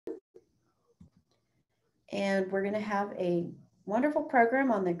and we're going to have a wonderful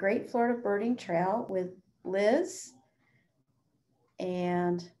program on the Great Florida Birding Trail with Liz.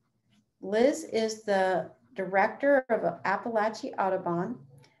 And Liz is the director of Appalachia Audubon.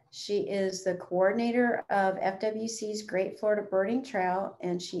 She is the coordinator of FWC's Great Florida Birding Trail,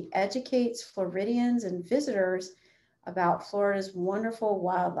 and she educates Floridians and visitors about Florida's wonderful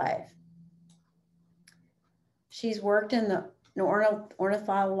wildlife. She's worked in the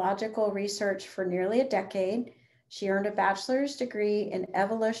ornithological research for nearly a decade. She earned a bachelor's degree in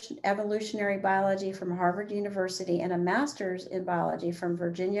evolutionary biology from Harvard University and a master's in biology from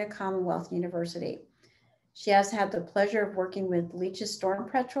Virginia Commonwealth University. She has had the pleasure of working with Leach's storm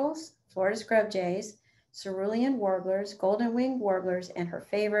petrels, Florida scrub jays, cerulean warblers, golden winged warblers, and her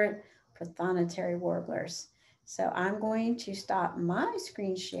favorite, prothonotary warblers. So I'm going to stop my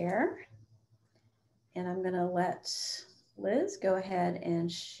screen share, and I'm going to let Liz go ahead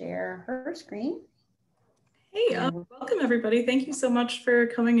and share her screen. Hey, welcome everybody. Thank you so much for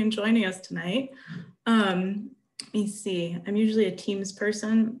coming and joining us tonight. Let me see, I'm usually a Teams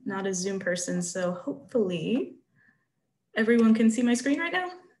person, not a Zoom person, so hopefully everyone can see my screen right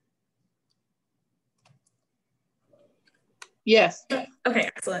now. Yes. Okay,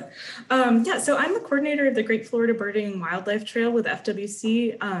 excellent. Yeah, so I'm the coordinator of the Great Florida Birding and Wildlife Trail with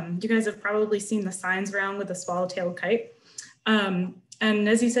FWC. You guys have probably seen the signs around with the swallowtail kite. And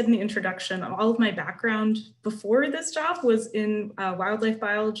as you said in the introduction, all of my background before this job was in wildlife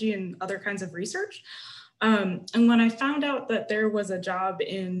biology and other kinds of research. And when I found out that there was a job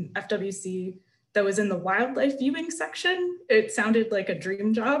in FWC that was in the wildlife viewing section, it sounded like a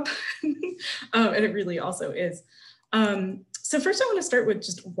dream job, and it really also is. So first I want to start with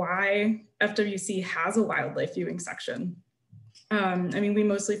just why FWC has a wildlife viewing section. I mean, we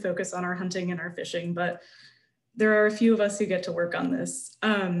mostly focus on our hunting and our fishing, but there are a few of us who get to work on this.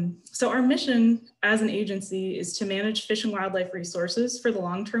 So our mission as an agency is to manage fish and wildlife resources for the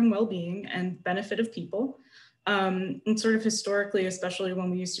long-term well-being and benefit of people. And sort of historically, especially when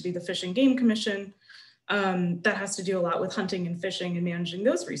we used to be the Fish and Game Commission, that has to do a lot with hunting and fishing and managing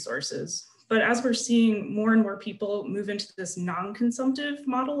those resources. But as we're seeing more and more people move into this non-consumptive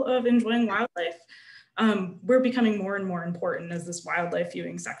model of enjoying wildlife, we're becoming more and more important as this wildlife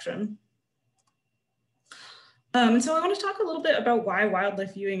viewing section. And so I want to talk a little bit about why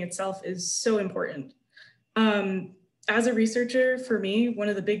wildlife viewing itself is so important. As a researcher, for me, one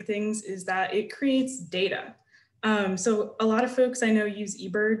of the big things is that it creates data. So a lot of folks I know use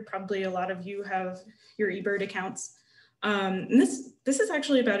eBird. Probably a lot of you have your eBird accounts. And this is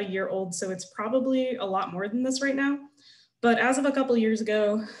actually about a year old, so it's probably a lot more than this right now. But as of a couple of years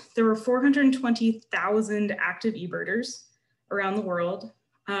ago, there were 420,000 active eBirders around the world.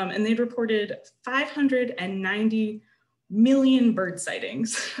 And they'd reported 590 million bird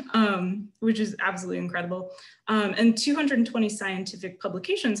sightings, which is absolutely incredible. And 220 scientific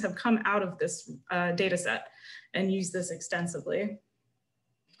publications have come out of this data set and used this extensively.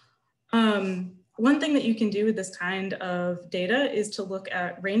 One thing that you can do with this kind of data is to look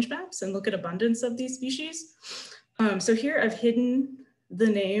at range maps and look at abundance of these species. So here I've hidden the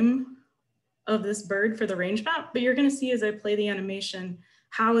name of this bird for the range map, but you're going to see as I play the animation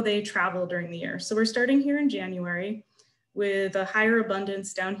how they travel during the year. So we're starting here in January with a higher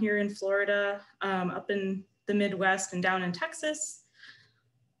abundance down here in Florida, up in the Midwest and down in Texas.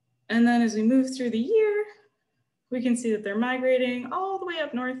 And then as we move through the year, we can see that they're migrating all the way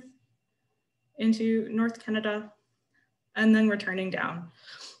up north into North Canada and then returning down.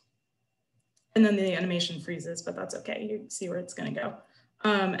 And then the animation freezes, but that's okay. You see where it's gonna go.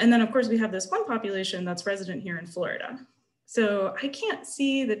 And then of course we have this one population that's resident here in Florida. So I can't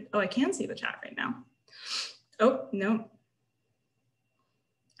see the, oh, I can see the chat right now. Oh, no.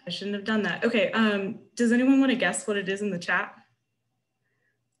 I shouldn't have done that. Okay, does anyone want to guess what it is in the chat?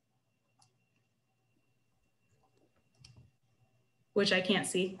 Which I can't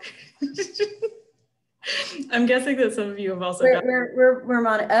see. I'm guessing that some of you have also got we're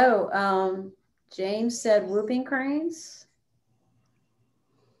on, oh, James said whooping cranes.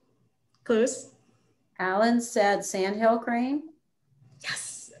 Close. Alan said sandhill crane.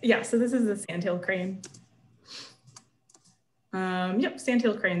 Yes, yeah, so this is the sandhill crane. Yep,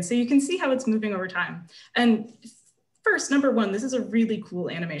 sandhill crane. So you can see how it's moving over time. And first, number one, this is a really cool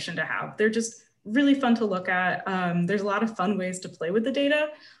animation to have. They're just really fun to look at. There's a lot of fun ways to play with the data.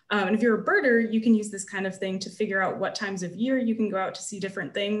 And if you're a birder, you can use this kind of thing to figure out what times of year you can go out to see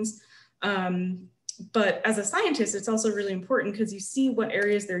different things. But as a scientist, it's also really important because you see what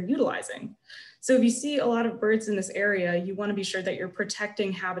areas they're utilizing. So if you see a lot of birds in this area, you want to be sure that you're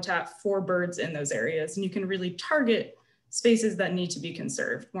protecting habitat for birds in those areas, and you can really target spaces that need to be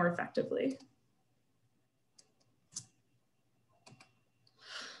conserved more effectively.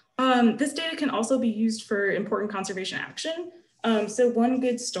 This data can also be used for important conservation action. So one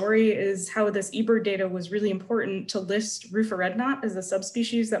good story is how this eBird data was really important to list Rufer redknot as a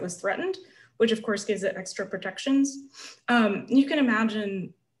subspecies that was threatened, which of course gives it extra protections. You can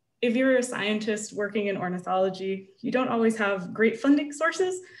imagine if you're a scientist working in ornithology, you don't always have great funding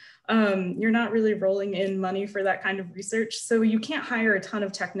sources. You're not really rolling in money for that kind of research. So you can't hire a ton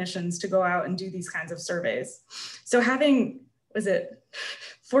of technicians to go out and do these kinds of surveys. So having,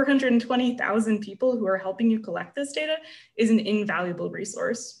 420,000 people who are helping you collect this data is an invaluable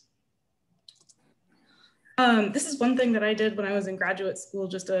resource. This is one thing that I did when I was in graduate school,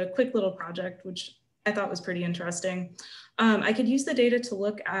 just a quick little project, which I thought was pretty interesting. I could use the data to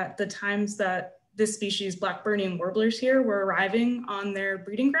look at the times that this species, black-burning warblers here, were arriving on their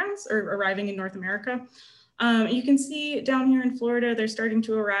breeding grounds or arriving in North America. You can see down here in Florida, they're starting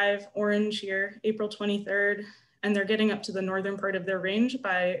to arrive, orange here, April 23rd, and they're getting up to the northern part of their range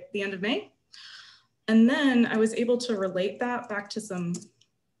by the end of May. And then I was able to relate that back to some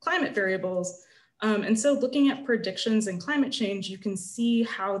climate variables. And so looking at predictions and climate change, you can see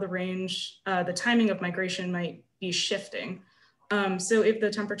how the range, the timing of migration might be shifting. So if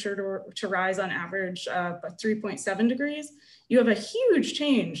the temperature were to rise on average by 3.7 degrees, you have a huge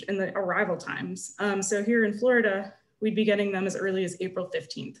change in the arrival times. So here in Florida, we'd be getting them as early as April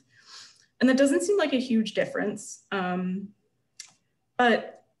 15th. And that doesn't seem like a huge difference,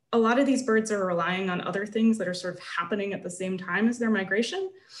 but a lot of these birds are relying on other things that are sort of happening at the same time as their migration.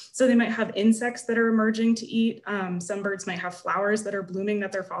 So they might have insects that are emerging to eat. Some birds might have flowers that are blooming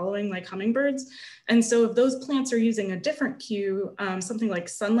that they're following, like hummingbirds. And so if those plants are using a different cue, something like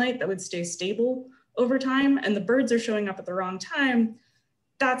sunlight that would stay stable over time, and the birds are showing up at the wrong time,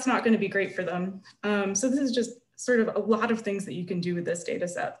 that's not going to be great for them. So this is just sort of a lot of things that you can do with this data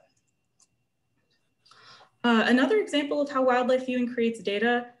set. Another example of how wildlife viewing creates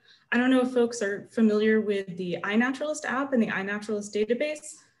data, I don't know if folks are familiar with the iNaturalist app and the iNaturalist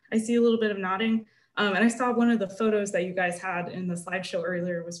database. I see a little bit of nodding. And I saw one of the photos that you guys had in the slideshow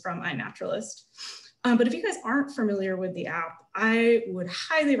earlier was from iNaturalist. But if you guys aren't familiar with the app, I would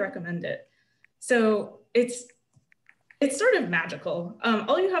highly recommend it. So it's sort of magical.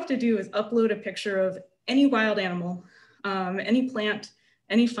 All you have to do is upload a picture of any wild animal, any plant,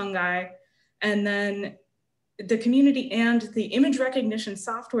 any fungi, and then the community and the image recognition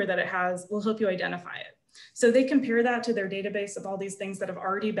software that it has will help you identify it. So they compare that to their database of all these things that have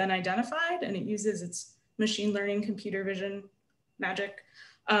already been identified, and it uses its machine learning, computer vision magic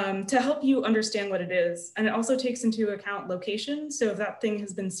to help you understand what it is. And it also takes into account location. So if that thing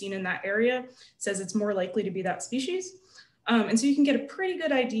has been seen in that area, it says it's more likely to be that species. And so you can get a pretty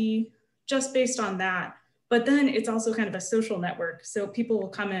good ID just based on that. But then it's also kind of a social network. So people will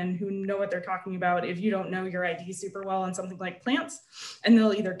come in who know what they're talking about if you don't know your ID super well on something like plants, and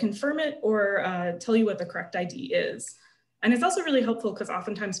they'll either confirm it or tell you what the correct ID is. And it's also really helpful because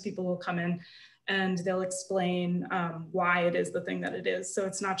oftentimes people will come in and they'll explain why it is the thing that it is. So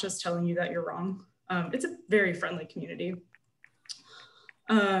it's not just telling you that you're wrong. It's a very friendly community.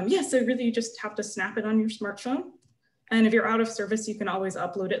 Yeah, so really you just have to snap it on your smartphone. And if you're out of service, you can always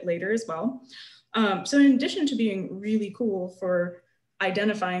upload it later as well. So in addition to being really cool for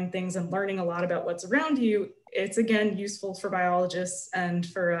identifying things and learning a lot about what's around you, it's again useful for biologists and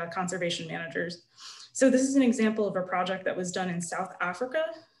for conservation managers. So this is an example of a project that was done in South Africa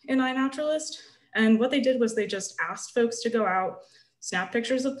in iNaturalist. And what they did was they just asked folks to go out, snap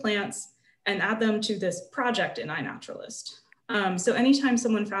pictures of plants, and add them to this project in iNaturalist. So anytime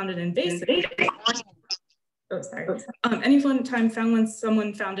someone found an invasive, anytime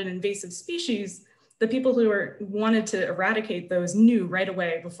someone found an invasive species, the people who wanted to eradicate those knew right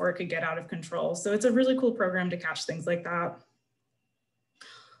away before it could get out of control. So it's a really cool program to catch things like that.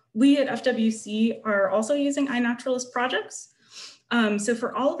 We at FWC are also using iNaturalist projects. So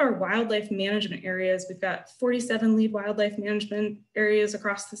for all of our wildlife management areas, we've got 47 lead wildlife management areas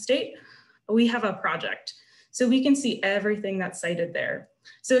across the state. We have a project. So we can see everything that's cited there.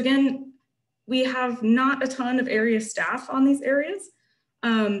 So again, we have not a ton of area staff on these areas,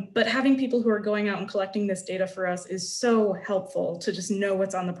 but having people who are going out and collecting this data for us is so helpful to just know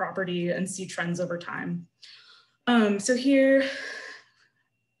what's on the property and see trends over time. So here, I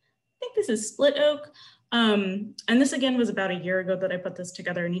think this is split oak. And this again was about a year ago that I put this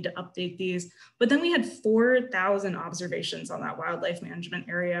together. I need to update these. But then we had 4,000 observations on that wildlife management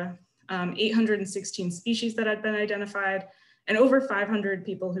area, 816 species that had been identified, and over 500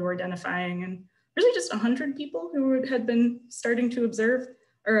 people who were identifying, and really just 100 people who had been starting to observe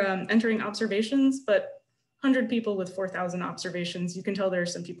or entering observations, but 100 people with 4,000 observations. You can tell there are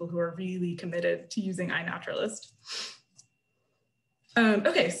some people who are really committed to using iNaturalist.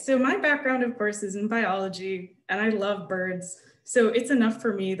 Okay, so my background, of course, is in biology, and I love birds. So it's enough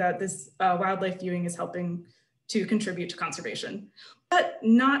for me that this wildlife viewing is helping to contribute to conservation. But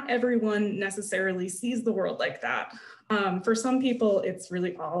not everyone necessarily sees the world like that. For some people, it's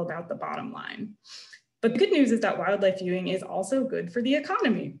really all about the bottom line. But the good news is that wildlife viewing is also good for the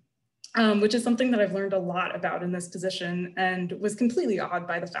economy, which is something that I've learned a lot about in this position and was completely awed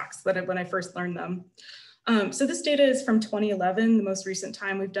by the facts that when I first learned them. So this data is from 2011, the most recent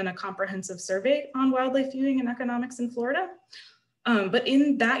time we've done a comprehensive survey on wildlife viewing and economics in Florida. But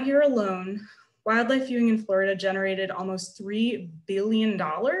in that year alone, wildlife viewing in Florida generated almost $3 billion.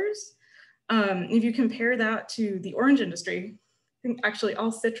 If you compare that to the orange industry, I think actually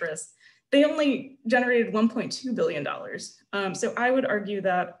all citrus, they only generated $1.2 billion. So I would argue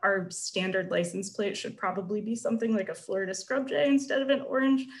that our standard license plate should probably be something like a Florida scrub jay instead of an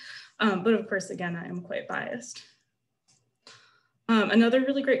orange. But of course, again, I am quite biased. Another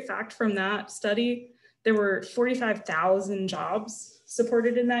really great fact from that study, there were 45,000 jobs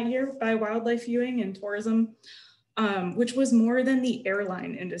supported in that year by wildlife viewing and tourism, which was more than the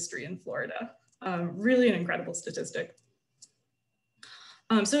airline industry in Florida. Really an incredible statistic.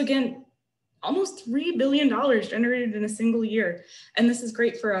 So again, almost $3 billion generated in a single year. And this is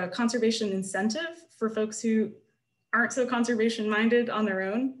great for a conservation incentive for folks who aren't so conservation minded on their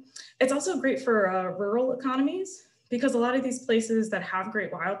own. It's also great for rural economies because a lot of these places that have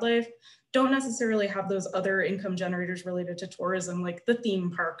great wildlife don't necessarily have those other income generators related to tourism, like the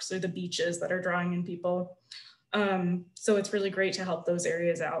theme parks or the beaches that are drawing in people. So it's really great to help those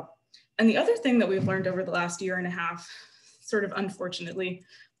areas out. And the other thing that we've learned over the last year and a half, sort of unfortunately,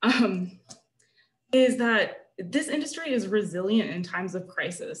 is that this industry is resilient in times of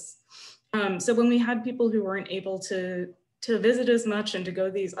crisis. So when we had people who weren't able to visit as much and to go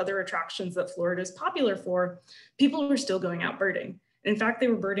to these other attractions that Florida is popular for, people were still going out birding. In fact, they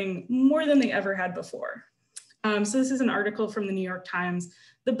were birding more than they ever had before. So this is an article from the New York Times.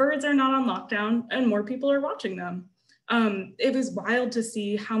 The birds are not on lockdown and more people are watching them. It was wild to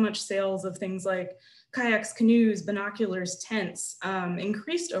see how much sales of things like kayaks, canoes, binoculars, tents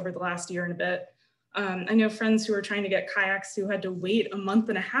increased over the last year and a bit. I know friends who were trying to get kayaks who had to wait a month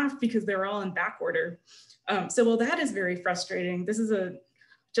and a half because they were all in back order. So while that is very frustrating, this is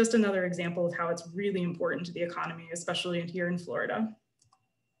just another example of how it's really important to the economy, especially here in Florida.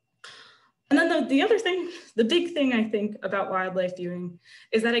 And then the other thing, the big thing I think about wildlife viewing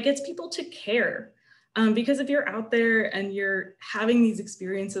is that it gets people to care. Because if you're out there and you're having these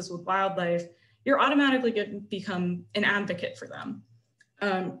experiences with wildlife, you're automatically going to become an advocate for them.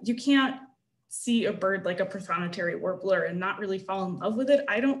 You can't see a bird like a prothonotary warbler and not really fall in love with it,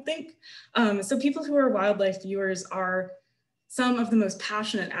 I don't think. So people who are wildlife viewers are some of the most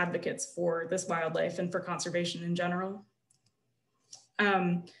passionate advocates for this wildlife and for conservation in general.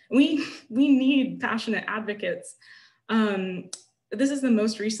 We need passionate advocates. This is the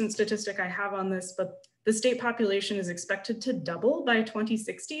most recent statistic I have on this, but the state population is expected to double by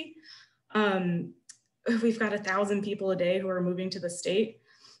 2060. We've got 1,000 people a day who are moving to the state.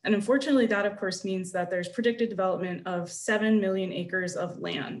 And unfortunately, that of course means that there's predicted development of 7 million acres of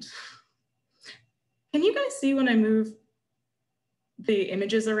land. Can you guys see when I move the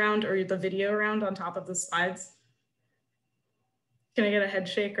images around or the video around on top of the slides? Can I get a head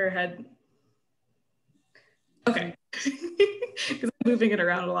shake or a head? Okay, because I'm moving it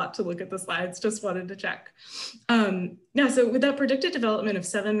around a lot to look at the slides, just wanted to check. Yeah, so with that predicted development of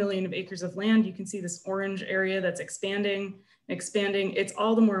 7 million acres of land, you can see this orange area that's expanding. It's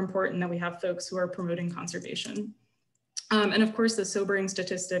all the more important that we have folks who are promoting conservation. And of course, the sobering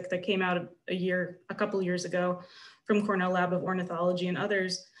statistic that came out a couple years ago from Cornell Lab of Ornithology and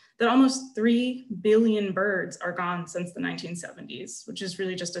others, that almost 3 billion birds are gone since the 1970s, which is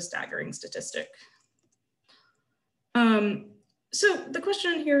really just a staggering statistic. So the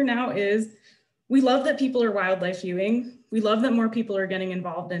question here now is, we love that people are wildlife viewing. We love that more people are getting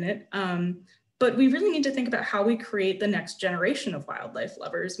involved in it. But we really need to think about how we create the next generation of wildlife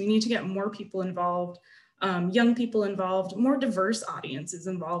lovers. We need to get more people involved, young people involved, more diverse audiences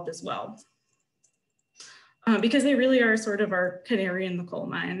involved as well. Because they really are sort of our canary in the coal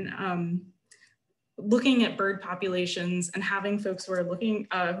mine. Looking at bird populations and having folks who are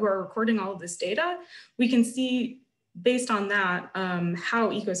who are recording all of this data, we can see based on that how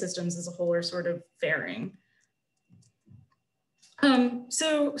ecosystems as a whole are sort of faring.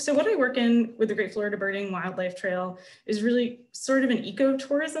 So what I work in with the Great Florida Birding Wildlife Trail is really sort of an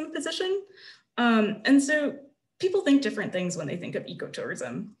ecotourism position. And so people think different things when they think of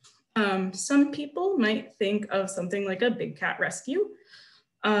ecotourism. Some people might think of something like a big cat rescue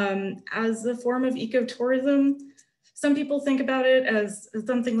as a form of ecotourism. Some people think about it as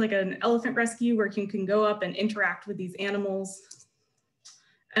something like an elephant rescue where you can go up and interact with these animals.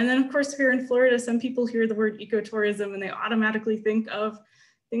 And then of course, here in Florida, some people hear the word ecotourism and they automatically think of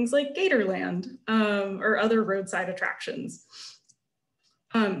things like Gatorland or other roadside attractions.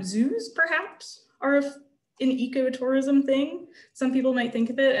 Zoos perhaps are an ecotourism thing. Some people might think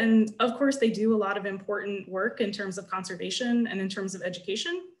of it. And of course, they do a lot of important work in terms of conservation and in terms of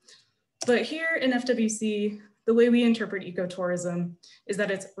education. But here in FWC, the way we interpret ecotourism is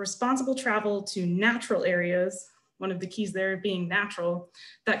that it's responsible travel to natural areas, one of the keys there being natural,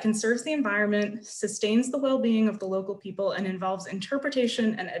 that conserves the environment, sustains the well-being of the local people, and involves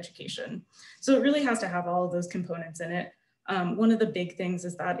interpretation and education. So it really has to have all of those components in it. One of the big things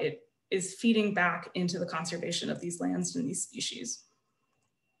is that it is feeding back into the conservation of these lands and these species.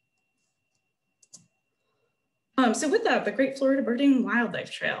 So with that, the Great Florida Birding and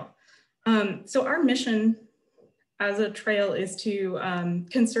Wildlife Trail. So our mission as a trail is to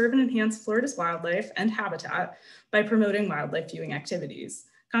conserve and enhance Florida's wildlife and habitat by promoting wildlife viewing activities,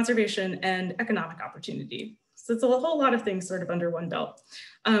 conservation, and economic opportunity. So it's a whole lot of things sort of under one belt.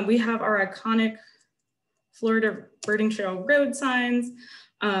 We have our iconic Florida Birding Trail road signs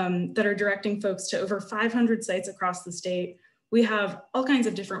that are directing folks to over 500 sites across the state. We have all kinds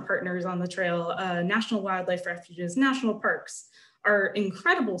of different partners on the trail, national wildlife refuges, national parks, our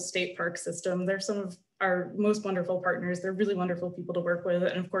incredible state park system. They're some of our most wonderful partners. They're really wonderful people to work with,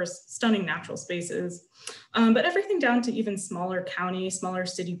 and of course, stunning natural spaces. But everything down to even smaller county, smaller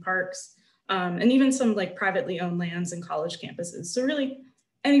city parks, and even some like privately owned lands and college campuses. So really,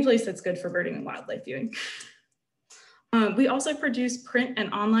 any place that's good for birding and wildlife viewing. We also produce print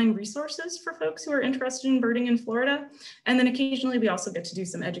and online resources for folks who are interested in birding in Florida. And then occasionally we also get to do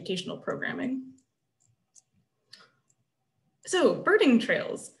some educational programming. So birding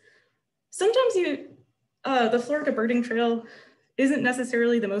trails. Sometimes the Florida Birding Trail isn't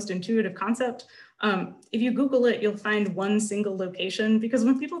necessarily the most intuitive concept. If you Google it, you'll find one single location, because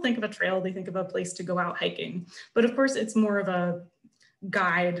when people think of a trail, they think of a place to go out hiking. But of course, it's more of a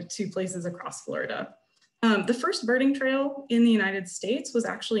guide to places across Florida. The first birding trail in the United States was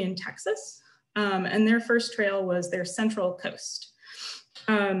actually in Texas, and their first trail was their Central Coast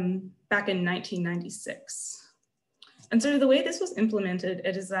back in 1996. And so the way this was implemented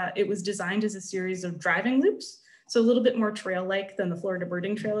is that it was designed as a series of driving loops, so a little bit more trail-like than the Florida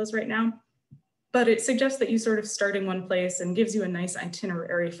Birding Trail is right now. But it suggests that you sort of start in one place and gives you a nice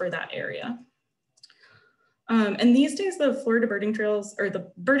itinerary for that area. And these days, the Florida birding trails, or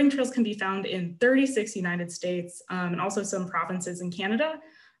the birding trails, can be found in 36 United States and also some provinces in Canada.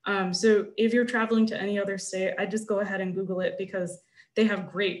 So if you're traveling to any other state, I'd just go ahead and Google it, because they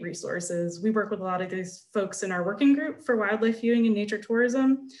have great resources. We work with a lot of these folks in our working group for wildlife viewing and nature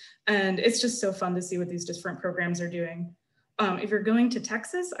tourism. And it's just so fun to see what these different programs are doing. If you're going to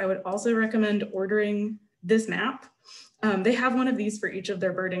Texas, I would also recommend ordering this map. They have one of these for each of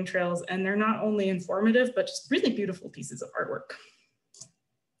their birding trails, and they're not only informative, but just really beautiful pieces of artwork.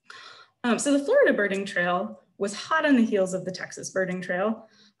 So the Florida Birding Trail was hot on the heels of the Texas Birding Trail.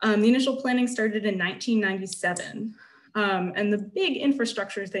 The initial planning started in 1997. And the big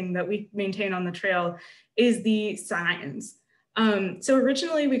infrastructure thing that we maintain on the trail is the signs. So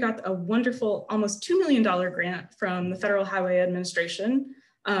originally we got a wonderful, almost $2 million grant from the Federal Highway Administration.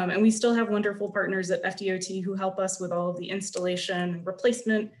 And we still have wonderful partners at FDOT who help us with all of the installation and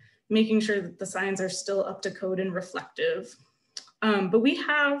replacement, making sure that the signs are still up to code and reflective. But we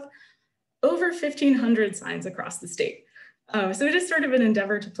have over 1,500 signs across the state. So it is sort of an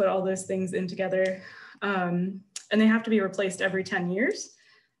endeavor to put all those things in together. And they have to be replaced every 10 years.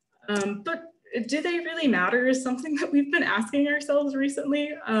 But do they really matter is something that we've been asking ourselves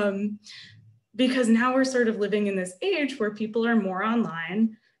recently. Because now we're sort of living in this age where people are more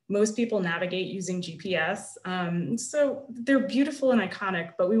online. Most people navigate using GPS. So they're beautiful and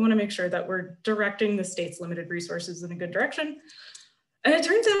iconic, but we want to make sure that we're directing the state's limited resources in a good direction. And it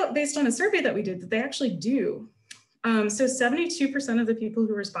turns out, based on a survey that we did, that they actually do. So 72% of the people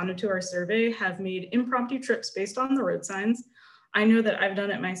who responded to our survey have made impromptu trips based on the road signs. I know that I've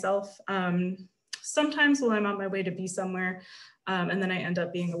done it myself. Sometimes while I'm on my way to be somewhere, and then I end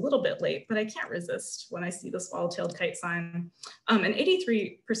up being a little bit late, but I can't resist when I see the swallow-tailed kite sign. And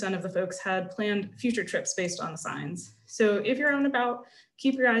 83% of the folks had planned future trips based on the signs. So if you're out and about,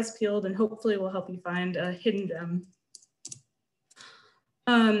 keep your eyes peeled, and hopefully we'll help you find a hidden gem.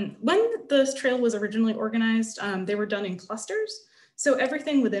 When this trail was originally organized, they were done in clusters. So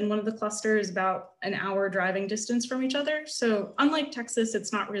everything within one of the clusters is about an hour driving distance from each other. So unlike Texas,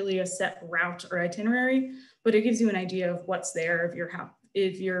 it's not really a set route or itinerary, but it gives you an idea of what's there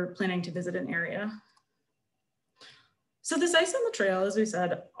if you're planning to visit an area. So the sites on the trail, as we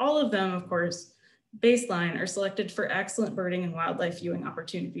said, all of them, of course, baseline are selected for excellent birding and wildlife viewing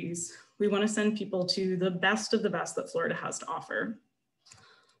opportunities. We want to send people to the best of the best that Florida has to offer.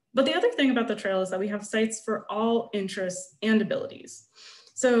 But the other thing about the trail is that we have sites for all interests and abilities.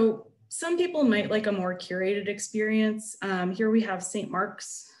 So some people might like a more curated experience. Here we have St.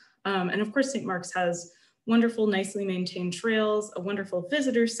 Mark's. And of course, St. Mark's has wonderful, nicely maintained trails, a wonderful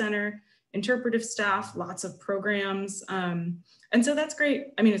visitor center, interpretive staff, lots of programs. And so that's great.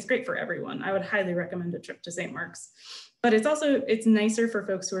 I mean, it's great for everyone. I would highly recommend a trip to St. Mark's. But it's nicer for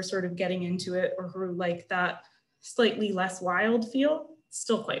folks who are sort of getting into it or who like that slightly less wild feel.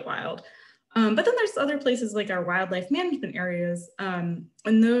 Still quite wild. But then there's other places like our wildlife management areas, and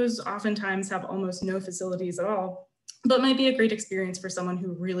those oftentimes have almost no facilities at all, but might be a great experience for someone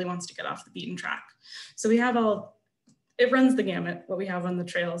who really wants to get off the beaten track. So we have it runs the gamut, what we have on the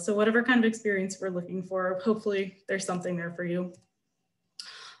trail. So whatever kind of experience we're looking for, hopefully there's something there for you.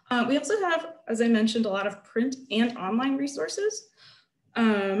 We also have, as I mentioned, a lot of print and online resources. So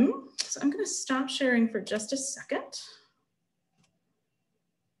I'm gonna stop sharing for just a second.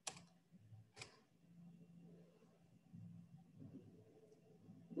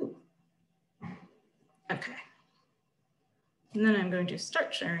 Okay, and then I'm going to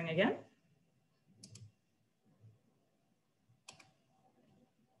start sharing again.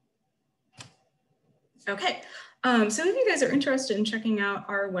 Okay, so if you guys are interested in checking out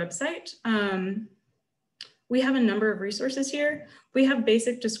our website, we have a number of resources here. We have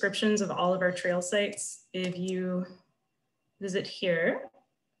basic descriptions of all of our trail sites. If you visit here,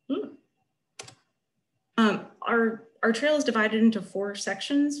 our trail is divided into 4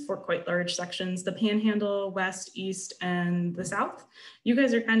 sections, 4 quite large sections: the Panhandle, West, East, and the South. You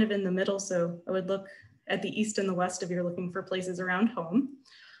guys are kind of in the middle, so I would look at the East and the West if you're looking for places around home.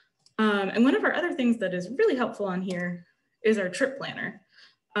 And one of our other things that is really helpful on here is our trip planner.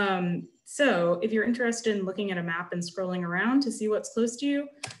 So if you're interested in looking at a map and scrolling around to see what's close to you,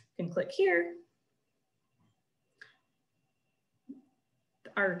 you can click here.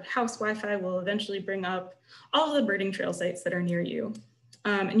 Our house Wi-Fi will eventually bring up all of the birding trail sites that are near you.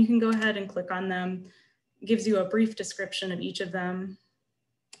 And you can go ahead and click on them. It gives you a brief description of each of them.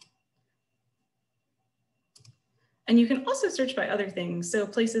 And you can also search by other things. So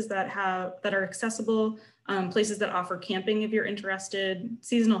places that are accessible, places that offer camping if you're interested.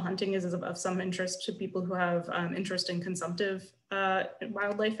 Seasonal hunting is of some interest to people who have interest in consumptive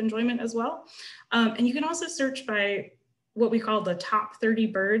wildlife enjoyment as well. And you can also search by what we call the top 30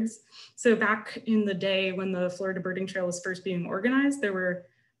 birds. So back in the day when the Florida Birding Trail was first being organized,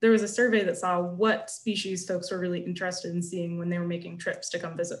 there was a survey that saw what species folks were really interested in seeing when they were making trips to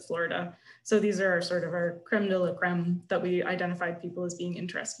come visit Florida. So these are sort of our creme de la creme that we identified people as being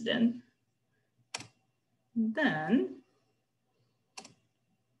interested in. Then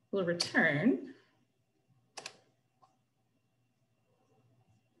we'll return.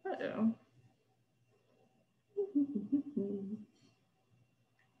 Uh-oh.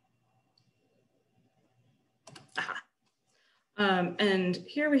 And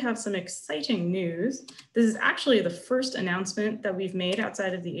here we have some exciting news. This is actually the first announcement that we've made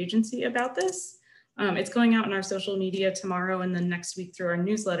outside of the agency about this. It's going out in our social media tomorrow and then next week through our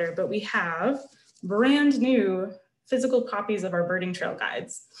newsletter, but we have brand new physical copies of our birding trail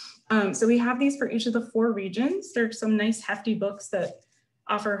guides. So we have these for each of the 4 regions. There's some nice hefty books that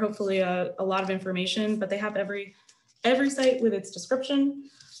offer hopefully a lot of information, but they have every site with its description,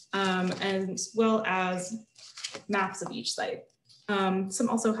 as well as maps of each site. Some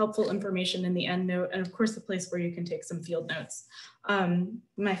also helpful information in the end note, and of course the place where you can take some field notes.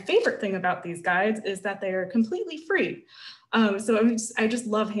 My favorite thing about these guides is that they are completely free. So I just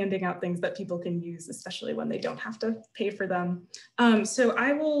love handing out things that people can use, especially when they don't have to pay for them. So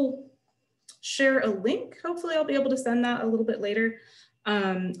I will share a link. Hopefully I'll be able to send that a little bit later,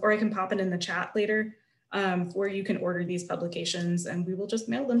 or I can pop it in the chat later, where you can order these publications and we will just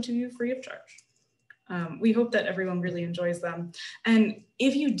mail them to you free of charge. We hope that everyone really enjoys them. And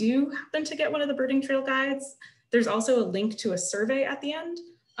if you do happen to get one of the birding trail guides, there's also a link to a survey at the end.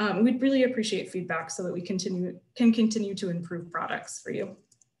 We'd really appreciate feedback so that we can continue to improve products for you.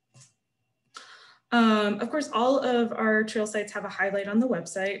 Of course, all of our trail sites have a highlight on the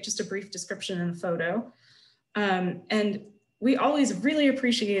website, just a brief description and a photo. And we always really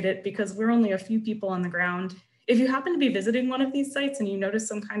appreciate it because we're only a few people on the ground. If you happen to be visiting one of these sites and you notice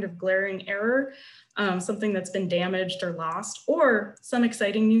some kind of glaring error, something that's been damaged or lost, or some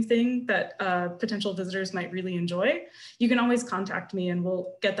exciting new thing that potential visitors might really enjoy, you can always contact me and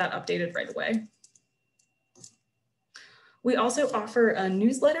we'll get that updated right away. We also offer a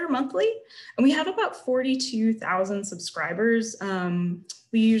newsletter monthly, and we have about 42,000 subscribers.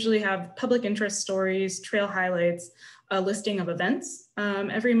 We usually have public interest stories, trail highlights, a listing of events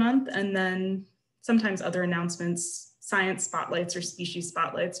every month, and then sometimes other announcements, science spotlights or species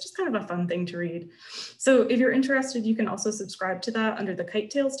spotlights, just kind of a fun thing to read. So if you're interested, you can also subscribe to that under the Kite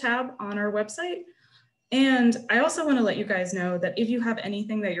Tales tab on our website. And I also want to let you guys know that if you have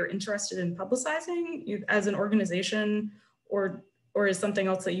anything that you're interested in publicizing as an organization or is something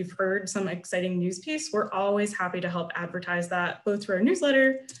else that you've heard, some exciting news piece, we're always happy to help advertise that both through our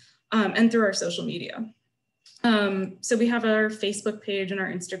newsletter and through our social media. So we have our Facebook page and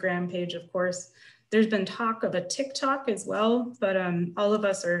our Instagram page, of course. There's been talk of a TikTok as well, but all of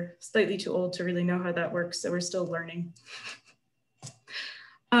us are slightly too old to really know how that works, so we're still learning.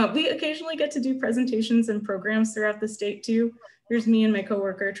 We occasionally get to do presentations and programs throughout the state too. Here's me and my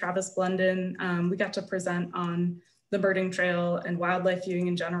coworker, Travis Blunden. We got to present on the birding trail and wildlife viewing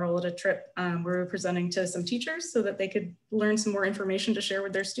in general at a trip where we were presenting to some teachers so that they could learn some more information to share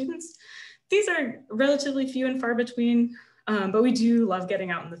with their students. These are relatively few and far between, but we do love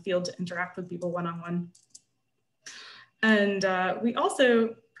getting out in the field to interact with people one-on-one. And we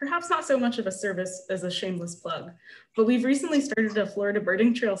also, perhaps not so much of a service as a shameless plug, but we've recently started a Florida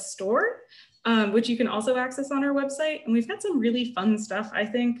Birding Trail store, which you can also access on our website. And we've got some really fun stuff, I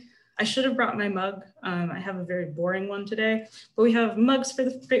think. I should have brought my mug. I have a very boring one today, but we have mugs for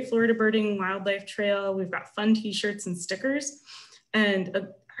the Great Florida Birding Wildlife Trail. We've got fun t-shirts and stickers. And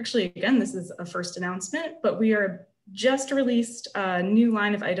actually, again, this is a first announcement, but we are just released a new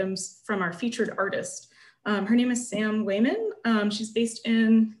line of items from our featured artist. Her name is Sam Wayman. She's based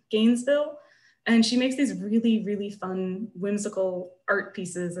in Gainesville, and she makes these really, really fun, whimsical art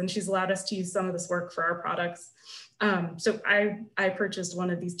pieces, and she's allowed us to use some of this work for our products. So I purchased one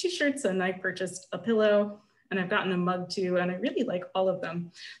of these t-shirts, and I purchased a pillow, and I've gotten a mug too, and I really like all of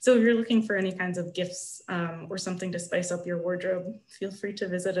them. So if you're looking for any kinds of gifts or something to spice up your wardrobe, feel free to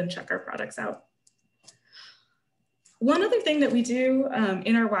visit and check our products out. One other thing that we do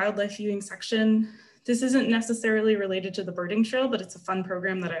in our wildlife viewing section, this isn't necessarily related to the birding trail, but it's a fun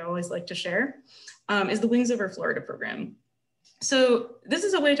program that I always like to share, is the Wings Over Florida program. So this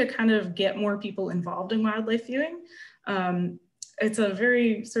is a way to kind of get more people involved in wildlife viewing. It's a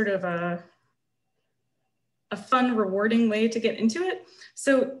very sort of a fun, rewarding way to get into it.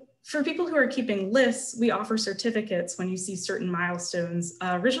 So for people who are keeping lists, we offer certificates when you see certain milestones.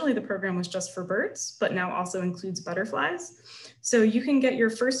 Originally, the program was just for birds, but now also includes butterflies. So you can get your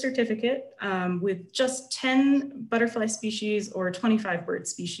first certificate with just 10 butterfly species or 25 bird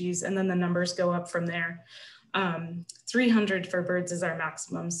species, and then the numbers go up from there. 300 for birds is our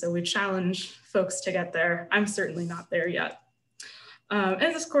maximum, so we challenge folks to get there. I'm certainly not there yet.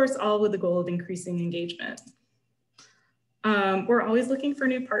 And of course, all with the goal of increasing engagement. We're always looking for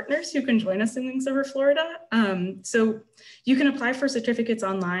new partners who can join us in Wings Over Florida. So you can apply for certificates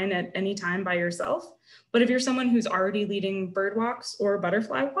online at any time by yourself. But if you're someone who's already leading bird walks or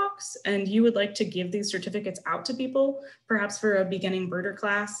butterfly walks, and you would like to give these certificates out to people, perhaps for a beginning birder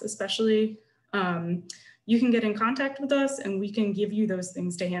class especially, you can get in contact with us and we can give you those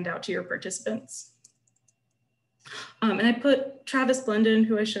things to hand out to your participants. And I put Travis Blunden,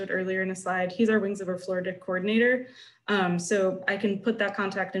 who I showed earlier in a slide. He's our Wings Over Florida coordinator. So I can put that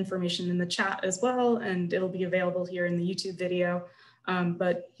contact information in the chat as well, and it'll be available here in the YouTube video.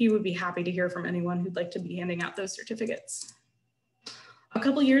 But he would be happy to hear from anyone who'd like to be handing out those certificates. A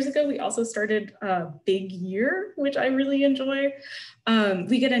couple years ago, we also started Big Year, which I really enjoy.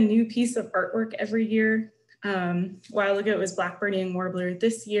 We get a new piece of artwork every year. A while ago, it was Black-birding warbler.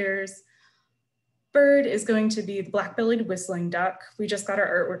 This year's bird is going to be the black-bellied whistling duck. We just got our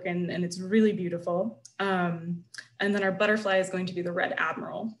artwork in, and it's really beautiful. And then our butterfly is going to be the red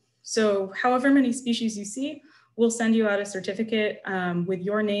admiral. So however many species you see, we'll send you out a certificate with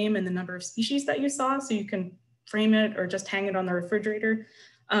your name and the number of species that you saw, so you can frame it or just hang it on the refrigerator.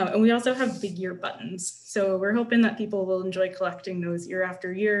 And we also have Big Year buttons. So we're hoping that people will enjoy collecting those year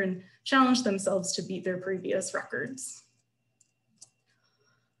after year and challenge themselves to beat their previous records.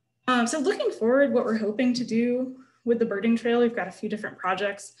 So looking forward, what we're hoping to do with the birding trail, we've got a few different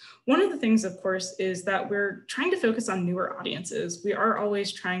projects. One of the things, of course, is that we're trying to focus on newer audiences. We are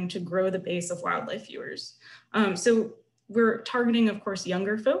always trying to grow the base of wildlife viewers. So we're targeting, of course,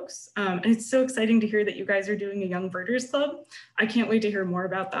 younger folks. And it's so exciting to hear that you guys are doing a Young Birders Club. I can't wait to hear more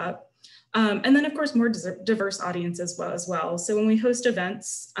about that. And then, of course, more diverse audience as well. So when we host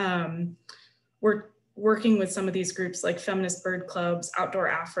events, we're working with some of these groups like Feminist Bird Clubs, Outdoor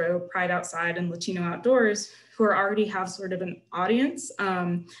Afro, Pride Outside, and Latino Outdoors, who already have sort of an audience.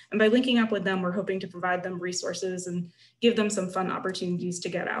 And by linking up with them, we're hoping to provide them resources and give them some fun opportunities to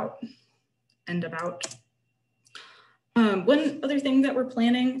get out and about. One other thing that we're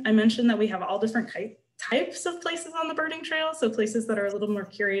planning, I mentioned that we have all different types of places on the birding trail. So places that are a little more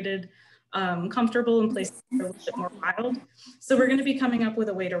curated, comfortable, and places that are a little bit more wild. So we're going to be coming up with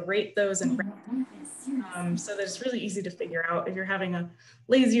a way to rate those and so that it's really easy to figure out if you're having a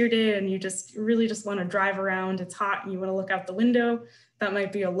lazier day and you really just want to drive around, it's hot and you want to look out the window, that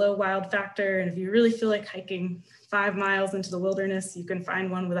might be a low wild factor. And if you really feel like hiking 5 miles into the wilderness, you can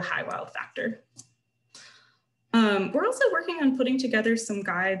find one with a high wild factor. We're also working on putting together some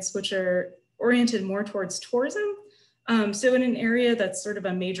guides which are oriented more towards tourism. So in an area that's sort of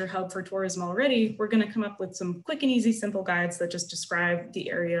a major hub for tourism already, we're going to come up with some quick and easy, simple guides that just describe the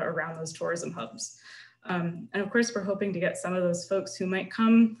area around those tourism hubs. And of course, we're hoping to get some of those folks who might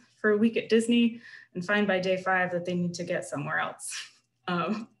come for a week at Disney and find by day 5 that they need to get somewhere else.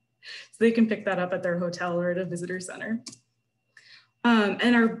 So they can pick that up at their hotel or at a visitor center.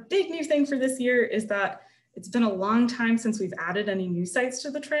 And our big new thing for this year is that it's been a long time since we've added any new sites to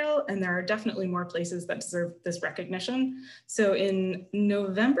the trail, and there are definitely more places that deserve this recognition. So in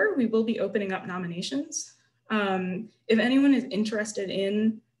November, we will be opening up nominations. If anyone is interested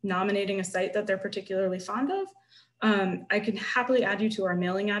in nominating a site that they're particularly fond of, I can happily add you to our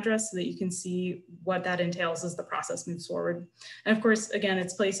mailing address so that you can see what that entails as the process moves forward. And of course, again,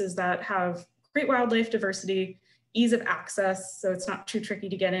 it's places that have great wildlife diversity, ease of access, so it's not too tricky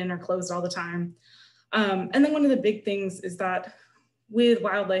to get in or closed all the time. And then one of the big things is that with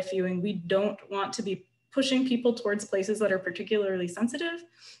wildlife viewing, we don't want to be pushing people towards places that are particularly sensitive.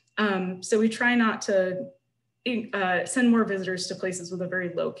 So we try not to send more visitors to places with a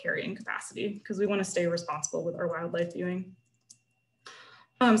very low carrying capacity because we want to stay responsible with our wildlife viewing.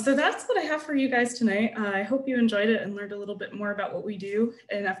 So that's what I have for you guys tonight. I hope you enjoyed it and learned a little bit more about what we do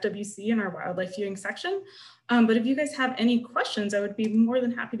in FWC in our wildlife viewing section. But if you guys have any questions, I would be more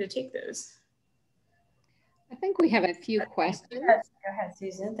than happy to take those. I think we have a few questions. Go ahead,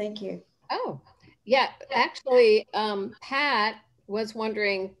 Susan. Thank you. Oh, yeah. Actually, Pat was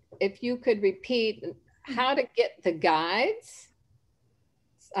wondering if you could repeat how to get the guides.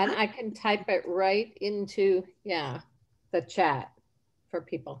 And I can type it right into, the chat for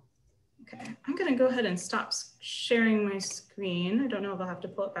people. Okay, I'm going to go ahead and stop sharing my screen. I don't know if I'll have to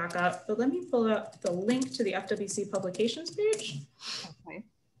pull it back up, but let me pull up the link to the FWC publications page. Okay.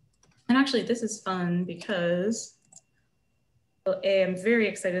 And actually, this is fun because I'm very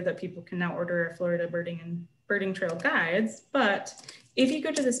excited that people can now order our Florida birding trail guides. But if you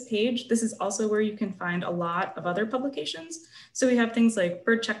go to this page, this is also where you can find a lot of other publications. So we have things like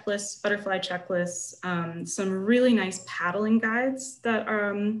bird checklists, butterfly checklists, some really nice paddling guides that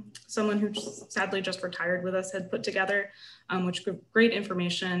someone who sadly just retired with us had put together, which give great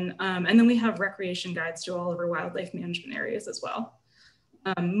information. And then we have recreation guides to all of our wildlife management areas as well.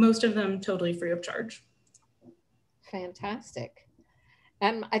 Most of them totally free of charge. Fantastic.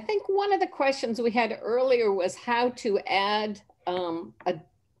 I think one of the questions we had earlier was how to add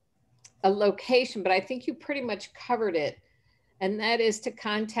a location, but I think you pretty much covered it. And that is to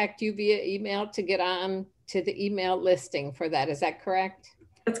contact you via email to get on to the email listing for that. Is that correct?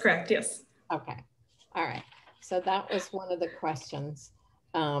 That's correct, yes. Okay. All right. So that was one of the questions.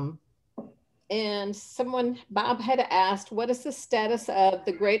 And Bob had asked, what is the status of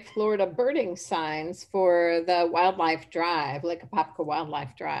the Great Florida birding signs for the wildlife drive, Lake Apopka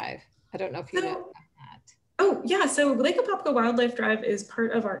Wildlife Drive? I don't know if you know about that. Oh yeah, so Lake Apopka Wildlife Drive is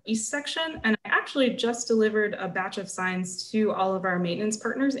part of our East section. And I actually just delivered a batch of signs to all of our maintenance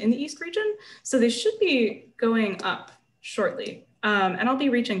partners in the East region. So they should be going up shortly. And I'll be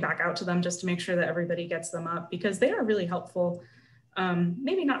reaching back out to them just to make sure that everybody gets them up because they are really helpful.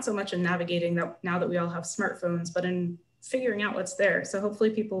 Maybe not so much in navigating that now that we all have smartphones, but in figuring out what's there. So hopefully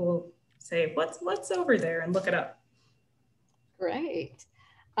people will say, what's over there and look it up. Great.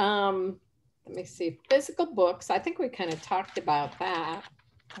 Let me see, physical books. I think we kind of talked about that.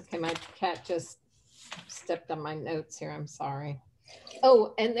 Okay, my cat just stepped on my notes here. I'm sorry.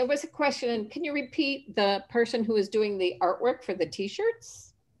 Oh, and there was a question. Can you repeat the person who is doing the artwork for the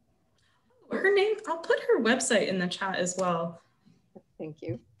t-shirts? Her name, I'll put her website in the chat as well. Thank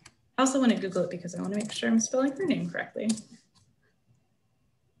you. I also want to Google it because I want to make sure I'm spelling her name correctly.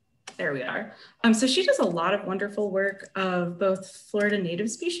 There we are. So she does a lot of wonderful work of both Florida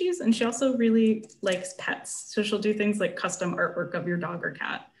native species, and she also really likes pets. So she'll do things like custom artwork of your dog or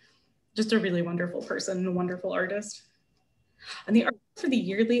cat. Just a really wonderful person, a wonderful artist. And the artwork for the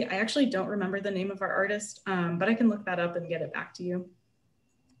yearly, I actually don't remember the name of our artist, but I can look that up and get it back to you.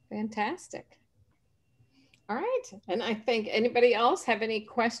 Fantastic. All right. And I think anybody else have any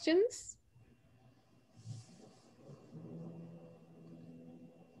questions?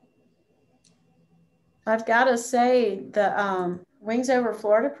 I've got to say the Wings Over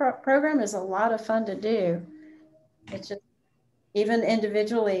Florida program is a lot of fun to do. It's just, even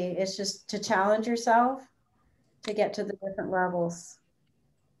individually, it's just to challenge yourself to get to the different levels,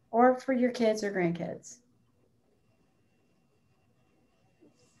 or for your kids or grandkids.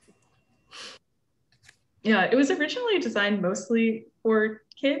 Yeah, it was originally designed mostly for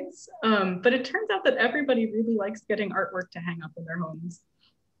kids, but it turns out that everybody really likes getting artwork to hang up in their homes.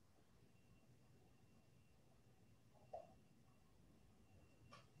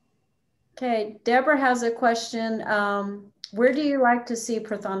 Okay, Deborah has a question. Where do you like to see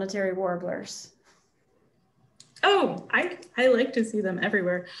prothonotary warblers? Oh, I like to see them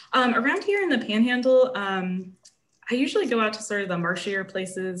everywhere. Around here in the Panhandle, I usually go out to sort of the marshier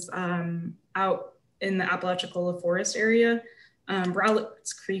places out in the Apalachicola Forest area.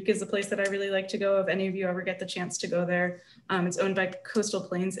 Rowlett's Creek is a place that I really like to go if any of you ever get the chance to go there. It's owned by Coastal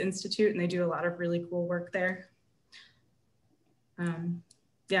Plains Institute, and they do a lot of really cool work there.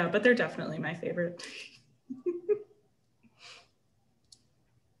 Yeah, but they're definitely my favorite.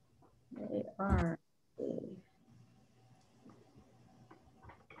 They are.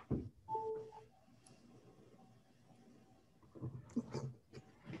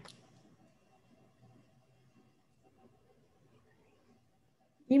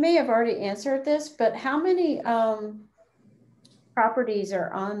 You may have already answered this, but how many properties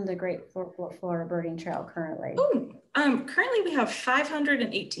are on the Great Florida Birding Trail currently? Oh, currently we have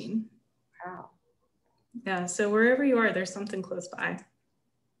 518. Wow. Yeah, so wherever you are, there's something close by.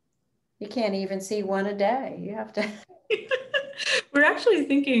 You can't even see one a day. You have to. We're actually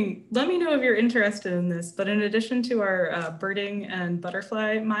thinking, let me know if you're interested in this, but in addition to our birding and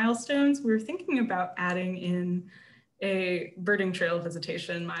butterfly milestones, we're thinking about adding in a birding trail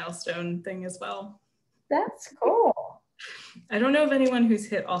visitation milestone thing as well. That's cool. I don't know of anyone who's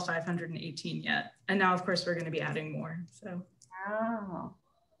hit all 518 yet. And now, of course, we're going to be adding more. So, wow,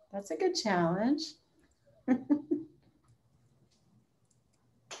 that's a good challenge.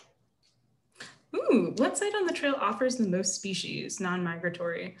 Ooh, what site on the trail offers the most species,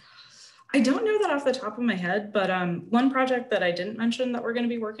 non-migratory? I don't know that off the top of my head, but one project that I didn't mention that we're going to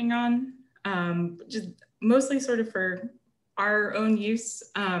be working on, just mostly sort of for our own use.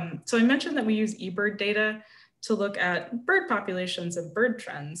 So I mentioned that we use eBird data to look at bird populations and bird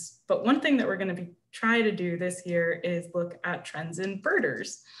trends. But one thing that we're going to be try to do this year is look at trends in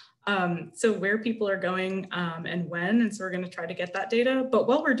birders. So where people are going and when, and so we're going to try to get that data. But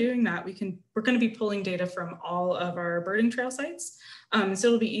while we're doing that, we're going to be pulling data from all of our birding trail sites. So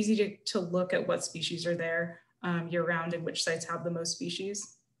it'll be easy to look at what species are there year round and which sites have the most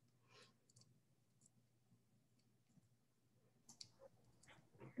species.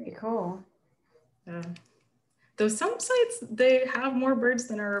 Pretty cool. Though some sites, they have more birds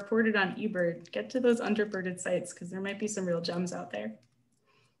than are reported on eBird. Get to those underbirded sites because there might be some real gems out there.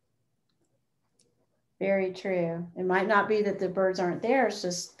 Very true. It might not be that the birds aren't there, it's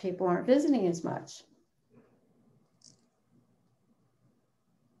just people aren't visiting as much.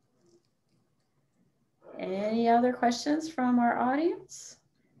 Any other questions from our audience?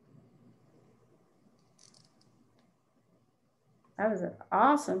 That was an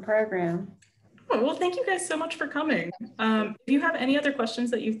awesome program. Oh, well, thank you guys so much for coming. If you have any other questions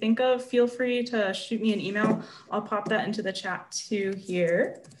that you think of, feel free to shoot me an email. I'll pop that into the chat too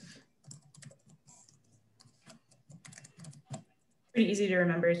here. Pretty easy to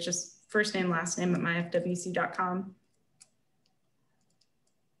remember. It's just first name, last name at myfwc.com.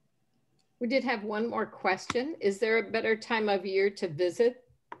 We did have one more question. Is there a better time of year to visit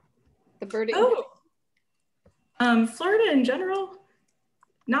the birding? Oh, Florida in general,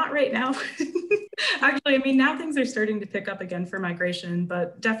 not right now. Actually, I mean, now things are starting to pick up again for migration,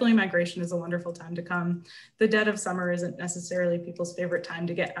 but definitely migration is a wonderful time to come. The dead of summer isn't necessarily people's favorite time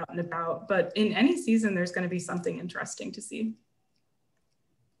to get out and about, but in any season, there's going to be something interesting to see.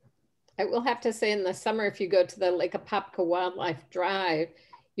 I will have to say in the summer, if you go to the Lake Apopka Wildlife Drive,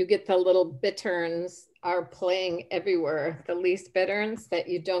 you get the little bitterns are playing everywhere. The least bitterns that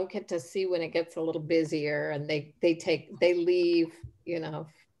you don't get to see when it gets a little busier, and they leave, you know.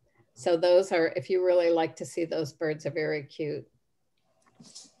 So those are, if you really like to see those birds, are very cute.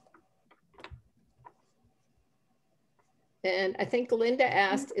 And I think Linda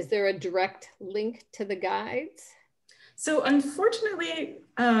asked, is there a direct link to the guides? So unfortunately,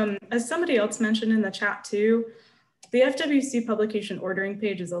 as somebody else mentioned in the chat too, The FWC publication ordering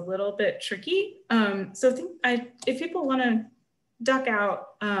page is a little bit tricky. So if people want to duck out,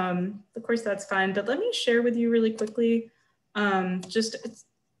 of course that's fine, but let me share with you really quickly, just it's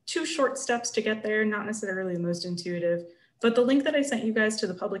 2 short steps to get there, not necessarily the most intuitive, but the link that I sent you guys to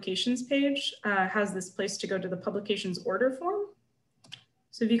the publications page has this place to go to the publications order form.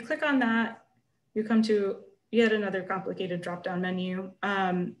 So if you click on that, you come to yet another complicated drop-down menu.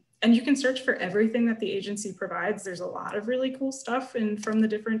 And you can search for everything that the agency provides. There's a lot of really cool stuff from the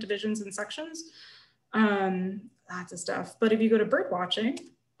different divisions and sections. Lots of stuff. But if you go to bird watching,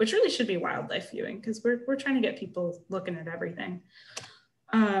 which really should be wildlife viewing, because we're trying to get people looking at everything.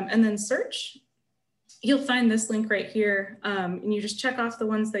 And then search, you'll find this link right here. And you just check off the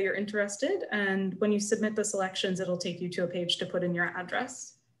ones that you're interested. And when you submit the selections, it'll take you to a page to put in your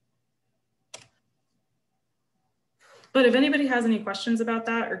address. But if anybody has any questions about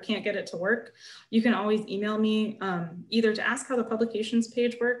that or can't get it to work, you can always email me either to ask how the publications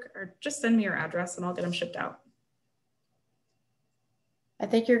page work or just send me your address and I'll get them shipped out. I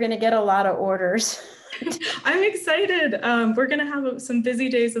think you're going to get a lot of orders. I'm excited. We're going to have some busy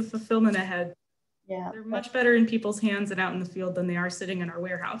days of fulfillment ahead. Yeah, they're much better in people's hands and out in the field than they are sitting in our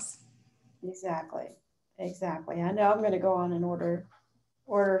warehouse. Exactly. Exactly. I know I'm going to go on and order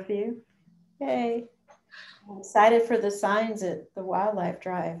a few. Yay. I'm excited for the signs at the wildlife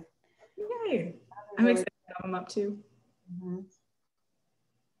drive. Yay. I'm excited to have them up too. Mm-hmm.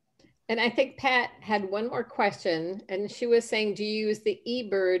 And I think Pat had one more question, and she was saying, do you use the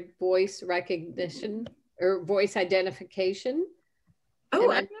eBird voice recognition or voice identification? Oh,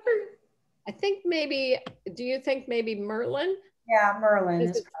 I think maybe, do you think maybe Merlin? Yeah, Merlin.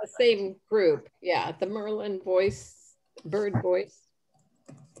 It's the same group. Yeah, the Merlin voice, bird voice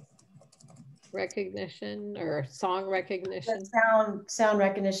recognition or song recognition. Sound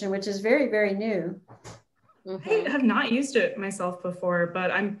recognition, which is very, very new. I have not used it myself before, but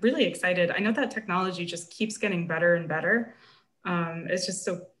I'm really excited. I know that technology just keeps getting better and better. It's just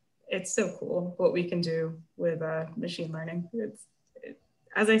it's so cool what we can do with machine learning.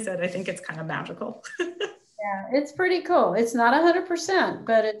 As I said, I think it's kind of magical. Yeah, it's pretty cool. It's not 100%,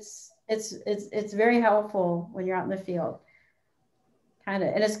 but it's very helpful when you're out in the field. And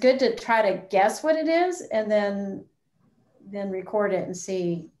it's good to try to guess what it is and then record it and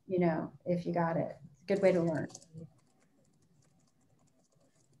see, if you got it. It's a good way to learn.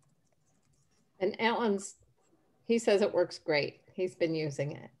 And he says it works great. He's been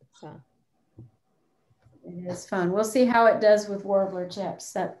using it, so. It is fun. We'll see how it does with warbler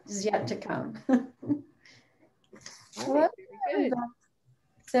chips. That is yet to come. Right, very good.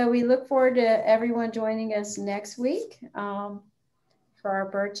 So we look forward to everyone joining us next week for our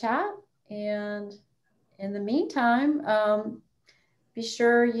bird chat. And in the meantime, be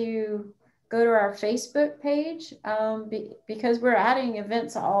sure you go to our Facebook page because we're adding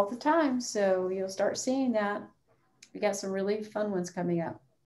events all the time. So you'll start seeing that. We got some really fun ones coming up.